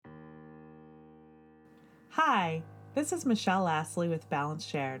Hi, this is Michelle Lastly with Balance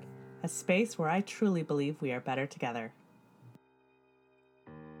Shared, a space where I truly believe we are better together.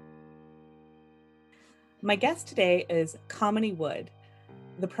 My guest today is Kamini Wood.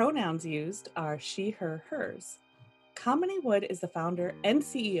 The pronouns used are she, her, hers. Kamini Wood is the founder and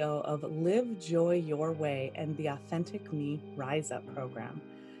CEO of Live Joy Your Way and the Authentic Me Rise Up program.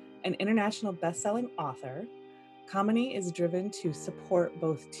 An international best-selling author, Kamini is driven to support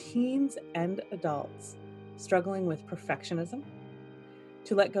both teens and adults struggling with perfectionism,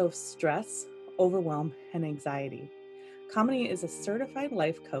 to let go of stress, overwhelm, and anxiety. Kamini is a certified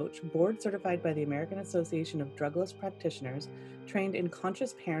life coach, board certified by the American Association of Drugless Practitioners, trained in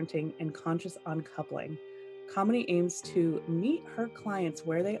conscious parenting and conscious uncoupling. Kamini aims to meet her clients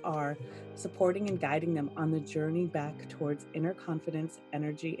where they are, supporting and guiding them on the journey back towards inner confidence,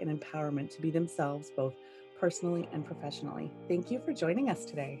 energy, and empowerment to be themselves both personally and professionally. Thank you for joining us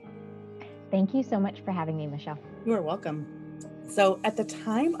today. Thank you so much for having me, Michelle. You are welcome. So at the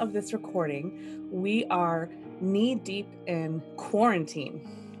time of this recording, we are knee deep in quarantine.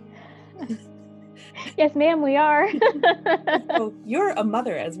 Yes, ma'am, we are. So you're a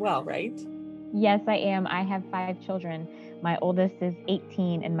mother as well, right? Yes, I am. I have 5 children. My oldest is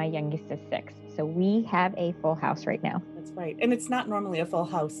 18 and my youngest is 6. So we have a full house right now. That's right. And it's not normally a full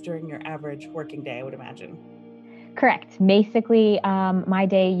house during your average working day, I would imagine. Correct. Basically, my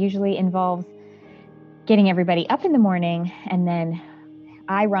day usually involves getting everybody up in the morning, and then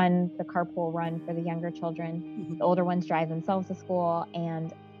I run the carpool run for the younger children. Mhm. The older ones drive themselves to school,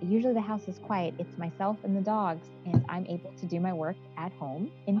 and usually the house is quiet. It's myself and the dogs, and I'm able to do my work at home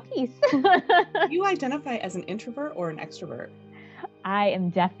in peace. Do you identify as an introvert or an extrovert? I am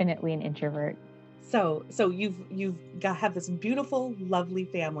definitely an introvert. So you've have this beautiful, lovely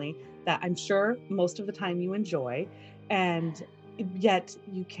family that I'm sure most of the time you enjoy, and yet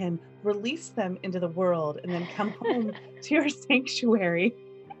you can release them into the world and then come home to your sanctuary.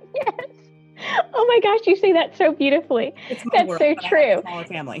 Yes. Oh my gosh, you say that so beautifully. It's my That's world, so but I have a true. smaller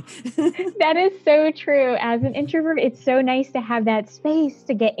family. That is so true. As an introvert, it's so nice to have that space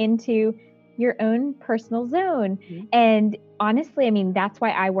to get into your own personal zone. Mhm. And honestly, I mean, that's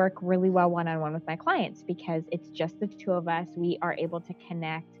why I work really well one-on-one with my clients, because it's just the two of us. We are able to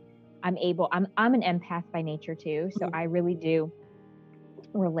connect. I'm an empath by nature too, so Mhm. I really do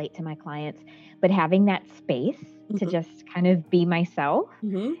relate to my clients, but having that space to Mhm. just kind of be myself.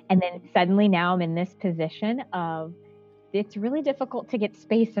 Mhm. And then suddenly now I'm in this position of it's really difficult to get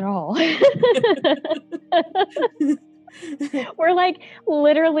space at all. We're like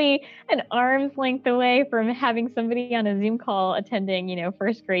literally an arm's length away from having somebody on a Zoom call attending,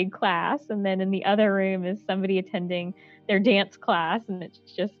 first grade class. And then in the other room is somebody attending their dance class. And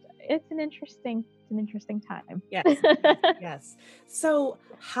it's an interesting time. Yes. Yes. So,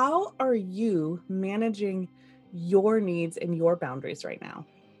 how are you managing your needs and your boundaries right now?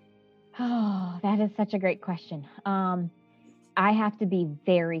 Oh, that is such a great question. I have to be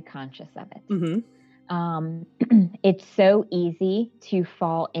very conscious of it. Mhm. Um, it's so easy to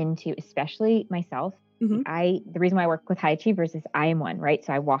fall into, especially myself. Mhm. The reason why I work with high achievers is I am one, right?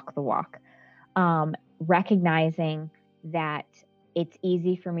 So I walk the walk. Recognizing that it's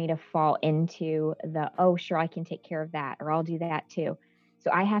easy for me to fall into oh, sure, I can take care of that, or I'll do that too.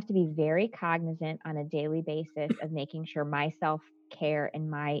 So I have to be very cognizant on a daily basis of making sure my self care and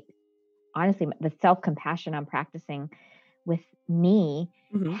honestly, the self compassion I'm practicing with me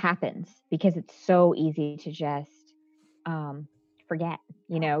Mhm. happens, because it's so easy to just forget,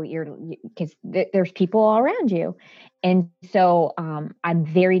 because there's people all around you. And so I'm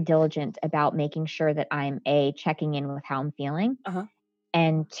very diligent about making sure that I'm checking in with how I'm feeling, Uh-huh.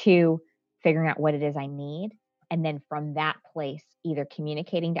 and two, figuring out what it is I need. And then from that place, either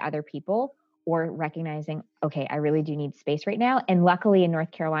communicating to other people or recognizing, okay, I really do need space right now. And luckily in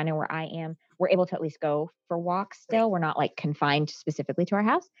North Carolina, where I am, we're able to at least go for walks Right. still. We're not like confined specifically to our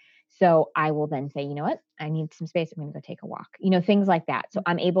house. So I will then say, you know what, I need some space. I'm going to go take a walk, things like that. So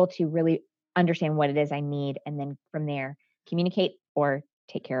I'm able to really understand what it is I need. And then from there, communicate or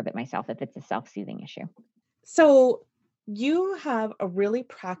take care of it myself if it's a self soothing issue. So, you have a really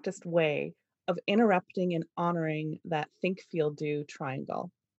practiced way of interrupting and honoring that think, feel, do triangle.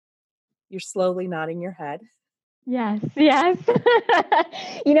 You're slowly nodding your head. Yes, yes.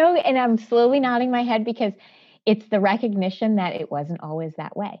 And I'm slowly nodding my head because it's the recognition that it wasn't always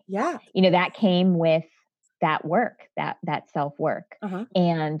that way. Yeah. That came with that work, that self-work. Uh-huh.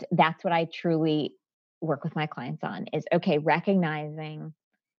 And that's what I truly work with my clients on is, okay, recognizing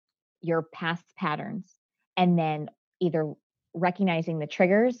your past patterns, and then either recognizing the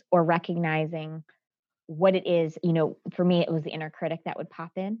triggers or recognizing what it is, for me, it was the inner critic that would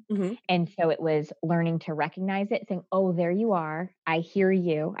pop in. Mhm. And so it was learning to recognize it, saying, "Oh, there you are. I hear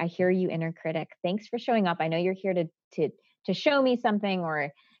you. I hear you, inner critic. Thanks for showing up. I know you're here to show me something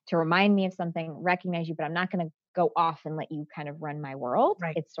or to remind me of something, recognize you, but I'm not going to go off and let you kind of run my world."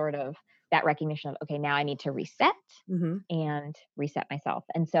 Right. It's sort of that recognition of, okay, now I need to reset Mhm. and reset myself.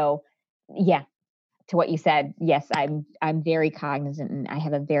 And so, yeah, to what you said, yes, I'm very cognizant and I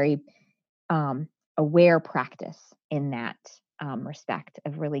have a very um, aware practice in that respect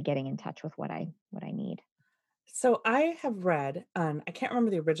of really getting in touch with what I need. So I have read, I can't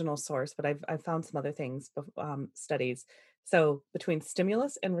remember the original source, but I've found some other things, studies. So between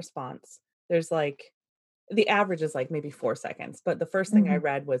stimulus and response, there's like the average is like maybe 4 seconds, but the first thing I Hmm.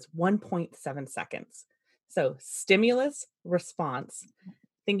 read was 1.7 seconds. So stimulus, response,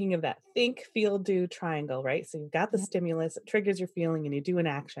 thinking of that think, feel, do triangle, right? So you've got the Yep. stimulus, it triggers your feeling, and you do an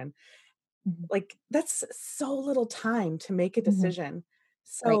action. Hmm. Like, that's so little time to make a Hmm. decision. Right.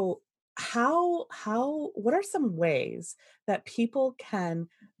 So, what are some ways that people can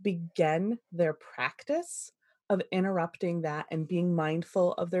begin their practice of interrupting that and being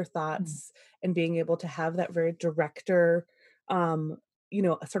mindful of their Mhm. thoughts and being able to have that very director, um,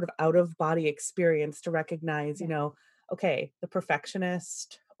 a sort of out of body experience to recognize, Yeah. okay, the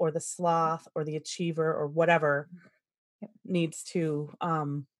perfectionist or the sloth or the achiever or whatever Yep. needs to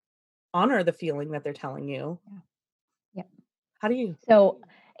honor the feeling that they're telling you. Yeah. Yep. How do you So,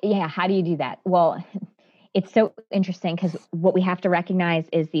 yeah, how do you do that? Well, it's so interesting because what we have to recognize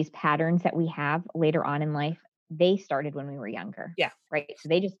is these patterns that we have later on in life, they started when we were younger, Yeah. right? So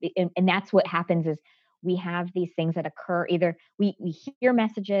they just, and that's what happens is we have these things that occur. Either we hear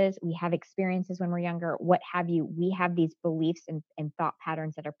messages, we have experiences when we're younger, what have you. We have these beliefs and thought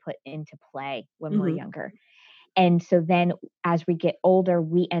patterns that are put into play when we're Mhm. younger. And so then as we get older,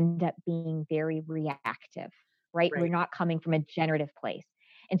 we end up being very reactive, right? We're Right. not coming from a generative place.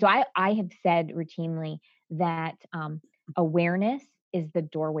 And so I have said routinely that awareness is the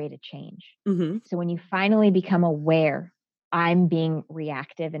doorway to change. Mhm. So when you finally become aware, I'm being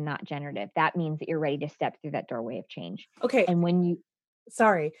reactive and not generative, that means that you're ready to step through that doorway of change. Okay, And when you,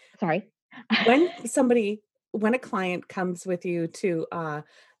 sorry. sorry. When somebody when a client comes with you to,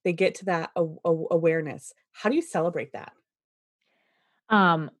 they get to that awareness, how do you celebrate that?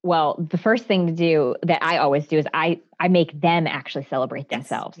 Well, the first thing to do that I always do is I make them actually celebrate Yes,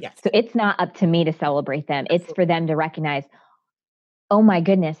 themselves. yes, So it's not up to me to celebrate them. It's for absolutely. them to recognize, "Oh my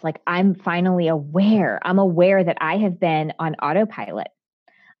goodness, like I'm finally aware. I'm aware that I have been on autopilot.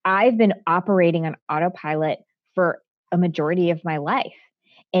 I've been operating on autopilot for a majority of my life.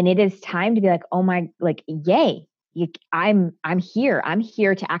 And it is time to be like, "Oh my, like yay. I'm here. I'm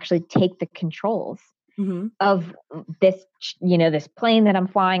here to actually take the controls Mhm. of this plane that I'm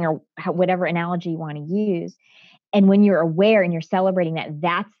flying or whatever analogy you want to use." And when you're aware and you're celebrating that,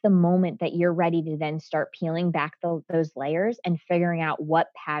 that's the moment that you're ready to then start peeling back those layers and figuring out what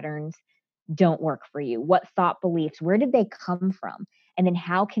patterns don't work for you, what thought beliefs, where did they come from? And then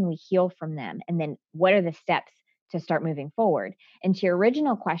how can we heal from them? And then what are the steps to start moving forward? And to your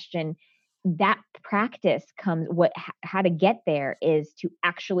original question, that practice comes how to get there is to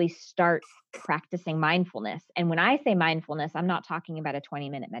actually start practicing mindfulness. And when I say mindfulness, I'm not talking about a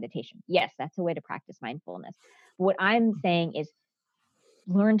 20-minute meditation. Yes, that's a way to practice mindfulness. But what I'm saying is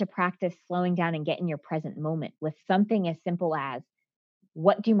learn to practice slowing down and get in your present moment with something as simple as,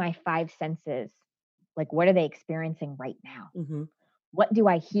 what do my five senses, like what are they experiencing right now? Mhm. What do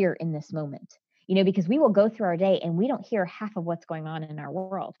I hear in this moment? Because we will go through our day and we don't hear half of what's going on in our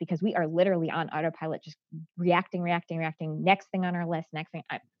world because we are literally on autopilot, just reacting, reacting, reacting. Next thing on our list, next thing.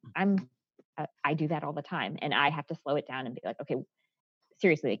 I do that all the time, and I have to slow it down and be like, okay,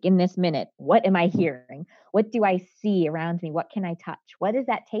 seriously, like in this minute, what am I hearing? What do I see around me? What can I touch? What is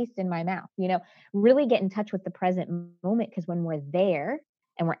that taste in my mouth? Really get in touch with the present moment, because when we're there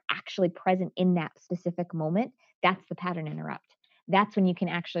and we're actually present in that specific moment, that's the pattern interrupt. That's when you can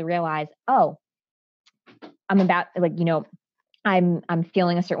actually realize, oh, I'm about like, I'm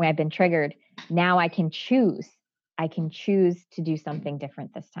feeling a certain way. I've been triggered. Now I can choose to do something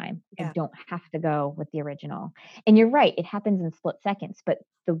different this time. I Yeah. don't have to go with the original. And you're right, it happens in split seconds, but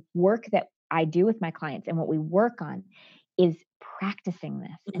the work that I do with my clients and what we work on is practicing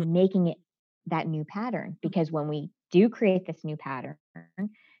this Mhm. and making it that new pattern, because when we do create this new pattern,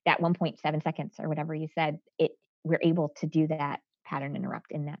 that 1.7 seconds or whatever you said, we're able to do that pattern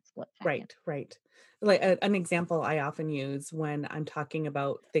interrupt in that split second. Right, right. Like, an example I often use when I'm talking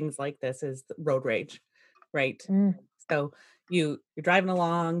about things like this is road rage. right? Mm, So you're driving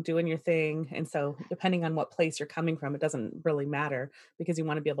along, doing your thing, and so depending on what place you're coming from, it doesn't really matter because you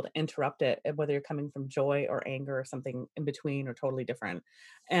want to be able to interrupt it, whether you're coming from joy or anger or something in between or totally different.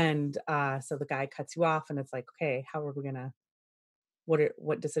 And so the guy cuts you off, and it's like, okay, how are we gonna?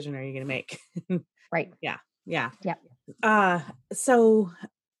 What decision are you gonna make? right. Yeah, yeah. Yep. Uh, so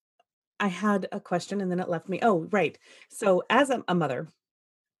I had a question, and then it left me. Oh, right. So as a mother,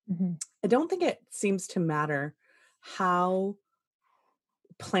 Hmm. I don't think it seems to matter how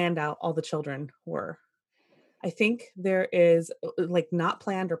planned out all the children were. I think there is like not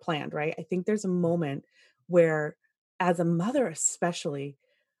planned or planned, right? I think there's a moment where, as a mother, especially,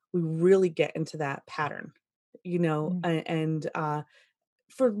 we really get into that pattern, and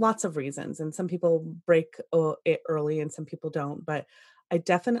for lots of reasons. And some people break it early and some people don't. But I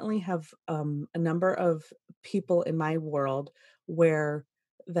definitely have a number of people in my world where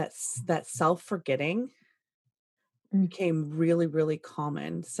that self forgetting became really, really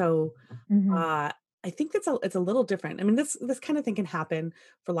common. So Mm-hmm. uh, I think it's a little different. I mean, this kind of thing can happen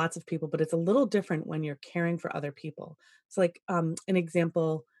for lots of people, but it's a little different when you're caring for other people. So, like, an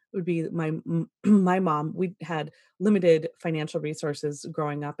example would be my mom. We had limited financial resources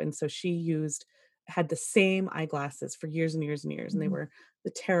growing up, and so she had the same eyeglasses for years and years and years, and they Hmm. were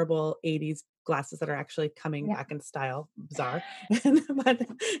the terrible '80s glasses that are actually coming Yep. back in style. Bizarre, but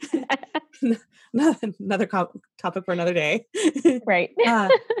another topic for another day. Right. Uh,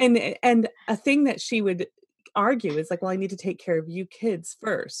 and a thing that she would argue is like, "Well, I need to take care of you kids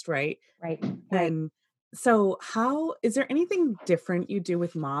first, right?" Right. Right. And so how is there anything different you do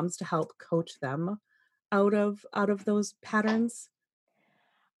with moms to help coach them out of those patterns?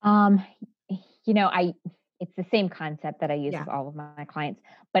 Um, I it's the same concept that I use Yeah. with all of my clients,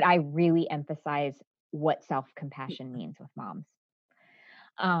 but I really emphasize what self-compassion means with moms.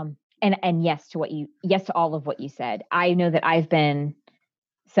 And yes to all of what you said. I know that I've been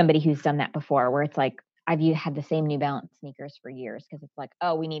somebody who's done that before where it's like had the same New Balance sneakers for years because it's like,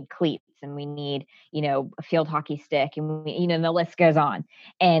 oh, we need cleats and we need, a field hockey stick and and the list goes on.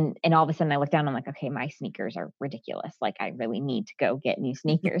 And all of a sudden I look down, I'm like, okay, my sneakers are ridiculous. Like I really need to go get new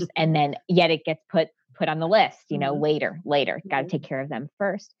sneakers. And then yet it gets put on the list, Mhm, later. Got to mhm, take care of them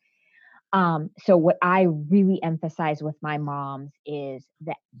first. So what I really emphasize with my moms is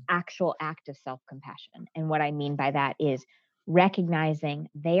the actual act of self-compassion. And what I mean by that is recognizing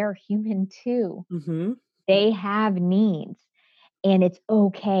they are human too. mhm. They have needs and it's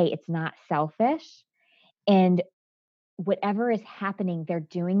okay. It's not selfish. And whatever is happening, they're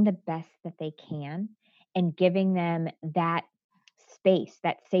doing the best that they can and giving them that space,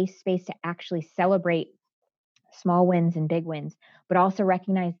 that safe space to actually celebrate small wins and big wins, but also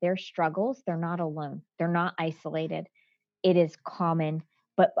recognize their struggles. They're not alone, they're not isolated. It is common,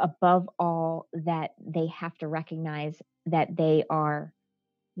 but above all, that they have to recognize that they are,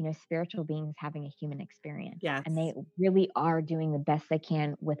 spiritual beings having a human experience. And they Yes. really are doing the best they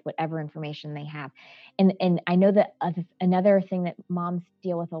can with whatever information they have. And I know that another thing that moms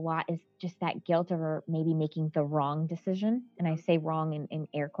deal with a lot is just that guilt over maybe making the wrong decision. And I say wrong in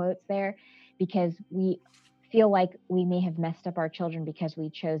air quotes there, because we feel like we may have messed up our children because we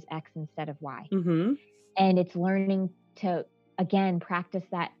chose X instead of Y. Mhm, And it's learning to, again, practice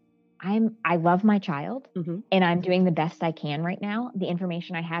that I love my child mhm. and I'm doing the best I can right now. The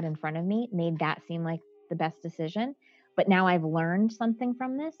information I had in front of me made that seem like the best decision, but now I've learned something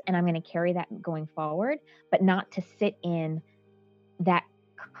from this and I'm going to carry that going forward, but not to sit in that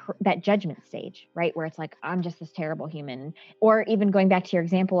that judgment stage, right? Where it's like I'm just this terrible human. Or even going back to your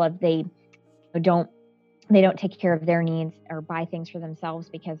example of don't they don't take care of their needs or buy things for themselves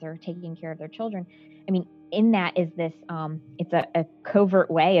because they're taking care of their children. I mean, in that is this it's a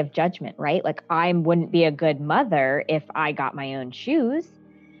covert way of judgment, right? Like I wouldn't be a good mother if I got my own shoes,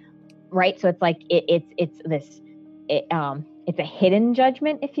 right? So it's like it's a hidden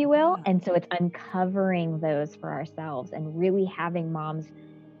judgment, if you will. Yeah. And so it's uncovering those for ourselves and really having moms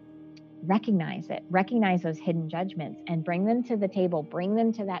recognize those hidden judgments and bring them to the table, bring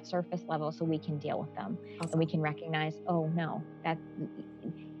them to that surface level so we can deal with them. And we Awesome. can recognize, oh no, that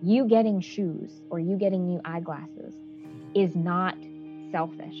you getting shoes or you getting new eyeglasses is not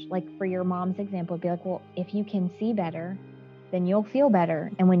selfish. Like for your mom's example, be like, well, if you can see better, then you'll feel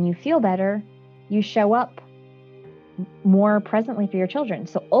better. And when you feel better, you show up more presently for your children.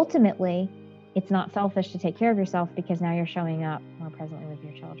 So ultimately, it's not selfish to take care of yourself because now you're showing up more presently with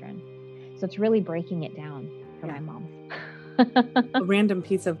your children. So it's really breaking it down for Yeah. my moms. A random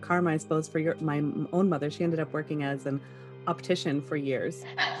piece of karma, I suppose, for my own mother. She ended up working as an optician for years,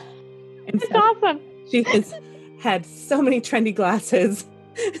 and It's so awesome. she has had so many trendy glasses.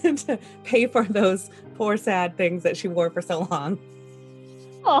 to pay for those poor, sad things that she wore for so long.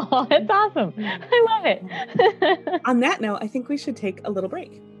 Oh, that's awesome. I love it. On that note, I think we should take a little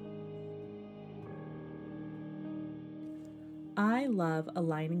break. I love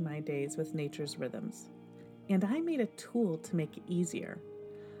aligning my days with nature's rhythms, and I made a tool to make it easier.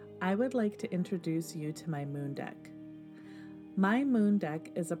 I would like to introduce you to my moon deck. My moon deck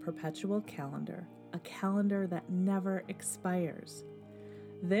is a perpetual calendar, a calendar that never expires.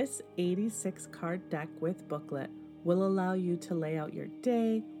 This 86 card deck with booklet will allow you to lay out your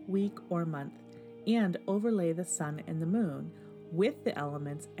day, week, or month and overlay the sun and the moon with the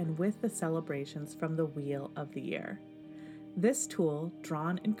elements and with the celebrations from the wheel of the year. This tool,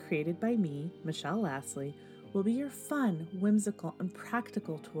 drawn and created by me, Michelle Lastly, will be your fun, whimsical, and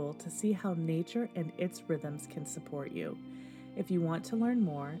practical tool to see how nature and its rhythms can support you. If you want to learn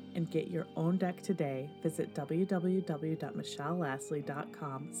more and get your own deck today, visit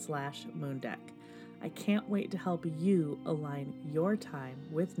www.michellelastly.com/moondeck. I can't wait to help you align your time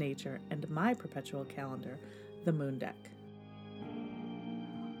with nature and my perpetual calendar, the Moon Deck.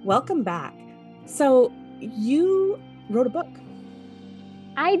 Welcome back. So you wrote a book.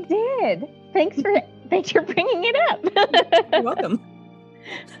 I did. Thanks for bringing it up. You're welcome.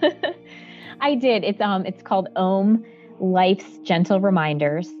 I did. It's called Om Life's Gentle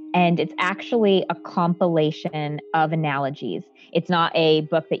Reminders, and it's actually a compilation of analogies. It's not a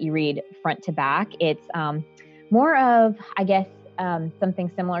book that you read front to back. It's more of, I guess,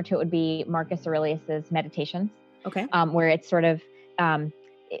 something similar to it would be Marcus Aurelius's Meditations. Okay. Where it's sort of,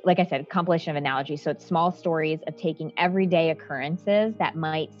 like I said, compilation of analogies. So it's small stories of taking everyday occurrences that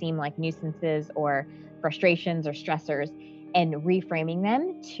might seem like nuisances or frustrations or stressors and reframing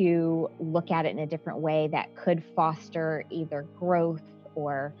them to look at it in a different way that could foster either growth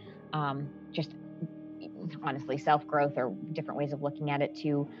or just honestly self-growth or different ways of looking at it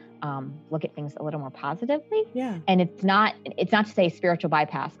to look at things a little more positively. Yeah. And it's not to say spiritual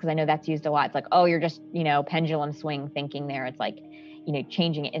bypass, because I know that's used a lot. It's like, oh, you're just, pendulum swing thinking there. It's like,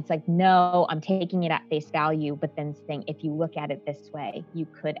 changing it. It's like, no, I'm taking it at face value, but then saying, if you look at it this way, you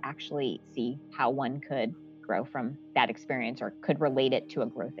could actually see how one could grow from that experience or could relate it to a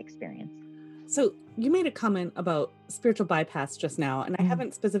growth experience. So you made a comment about spiritual bypass just now, and I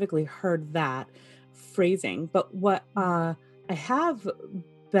haven't specifically heard that phrasing, but what I have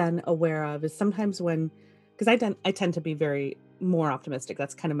been aware of is sometimes because I tend to be very more optimistic.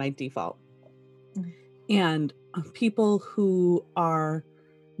 That's kind of my default. And people who are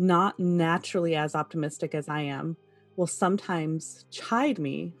not naturally as optimistic as I am will sometimes chide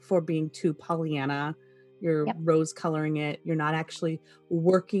me for being too Pollyanna. You're rose coloring it. You're not actually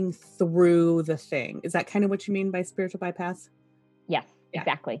working through the thing. Is that kind of what you mean by spiritual bypass? Yes,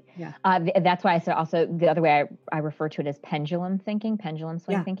 exactly. Yeah. That's why I said also the other way I refer to it as pendulum thinking, pendulum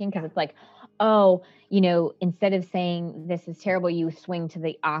swing thinking, because it's like, oh, instead of saying this is terrible, you swing to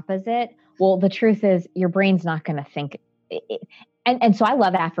the opposite. Well, the truth is your brain's not going to think. And so I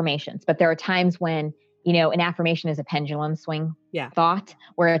love affirmations, but there are times when, an affirmation is a pendulum swing thought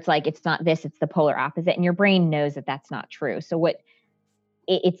where it's like, it's not this, it's the polar opposite. And your brain knows that that's not true. So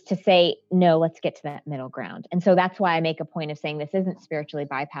it's to say, no, let's get to that middle ground. And so that's why I make a point of saying this isn't spiritually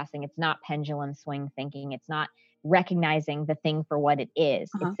bypassing. It's not pendulum swing thinking. It's not recognizing the thing for what it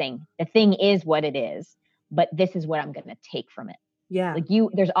is. It's saying the thing is what it is, but this is what I'm going to take from it. Yeah. Like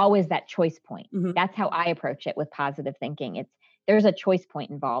there's always that choice point. That's how I approach it with positive thinking. There's a choice point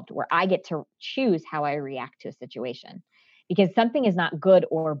involved where I get to choose how I react to a situation, because something is not good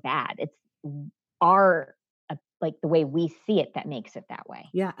or bad. It's like the way we see it that makes it that way.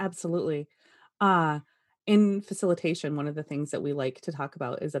 Yeah, absolutely. In facilitation, one of the things that we like to talk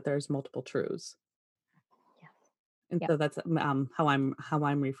about is that there's multiple truths. Yes. And so that's how I'm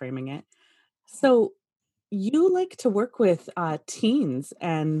reframing it. So you like to work with teens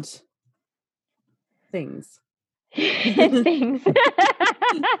and things. Things.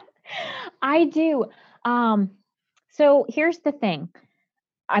 I do. So here's the thing.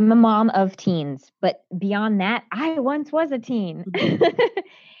 I'm a mom of teens, but beyond that, I once was a teen.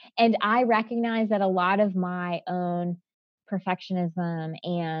 And I recognize that a lot of my own perfectionism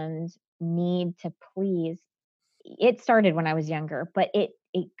and need to please, it started when I was younger, but it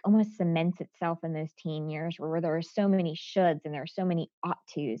almost cements itself in those teen years where there are so many shoulds and there are so many ought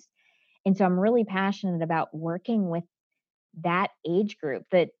tos. And so I'm really passionate about working with that age group,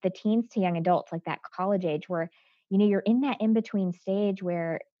 the teens to young adults, like that college age where, you're in that in-between stage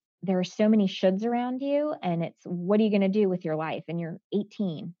where there are so many shoulds around you and it's, what are you going to do with your life? And you're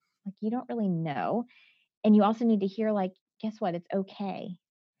 18, like you don't really know. And you also need to hear like, guess what? It's okay.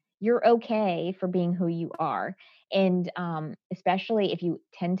 You're okay for being who you are. And especially if you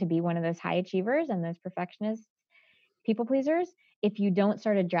tend to be one of those high achievers and those perfectionists, people pleasers, if you don't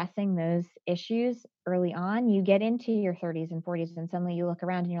start addressing those issues early on, you get into your 30s and 40s and suddenly you look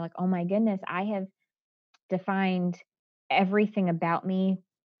around and you're like, "Oh my goodness, I have defined everything about me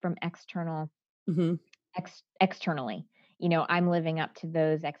from Hmm. externally. I'm living up to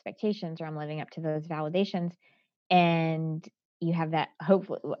those expectations or I'm living up to those validations." And you have that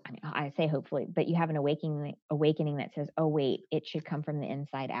hopefully, I mean, I say hopefully, but you have an awakening that says, "Oh wait, it should come from the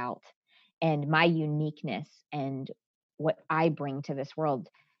inside out." And my uniqueness and what I bring to this world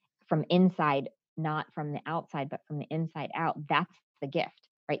from inside, not from the outside, but from the inside out, that's the gift,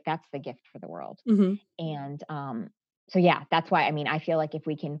 right? That's the gift for the world. Hmm. And so, yeah, that's why, I mean, I feel like if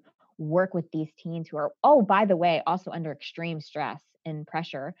we can work with these teens who are, oh, by the way, also under extreme stress and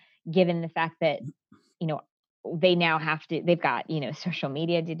pressure, given the fact that, you know, they've got, social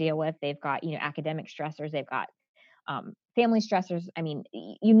media to deal with, they've got, academic stressors, they've got family stressors. I mean,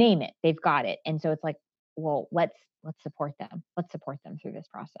 you name it, they've got it. And so it's like, well, let's support them. Let's support them through this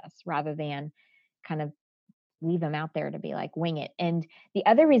process rather than kind of leave them out there to be like, wing it. And the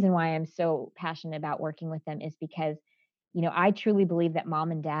other reason why I'm so passionate about working with them is because, I truly believe that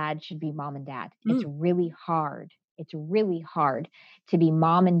mom and dad should be mom and dad. It's Mm. really hard. It's really hard to be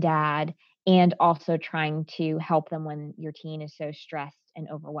mom and dad and also trying to help them when your teen is so stressed and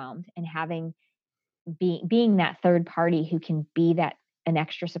overwhelmed, and being that third party who can be that an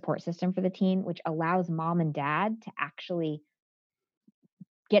extra support system for the teen, which allows mom and dad to actually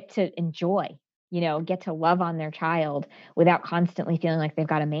get to enjoy, get to love on their child without constantly feeling like they've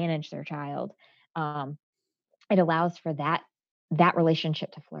got to manage their child. Um, it allows for that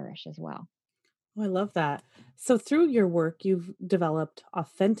relationship to flourish as well. Oh, I love that. So through your work, you've developed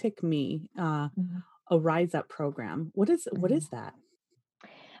Authentic Me, Mhm, a Rise Up program. What is mhm. that?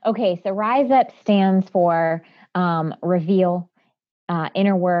 Okay, so Rise Up stands for reveal,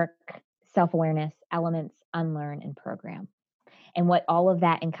 inner work, self awareness, elements, unlearn, and program. And what all of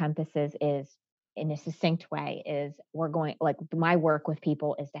that encompasses is, in a succinct way, is we're going, like, my work with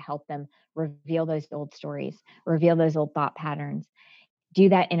people is to help them reveal those old stories, reveal those old thought patterns, do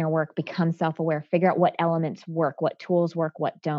that inner work, become self aware, figure out what elements work, what tools work, what don't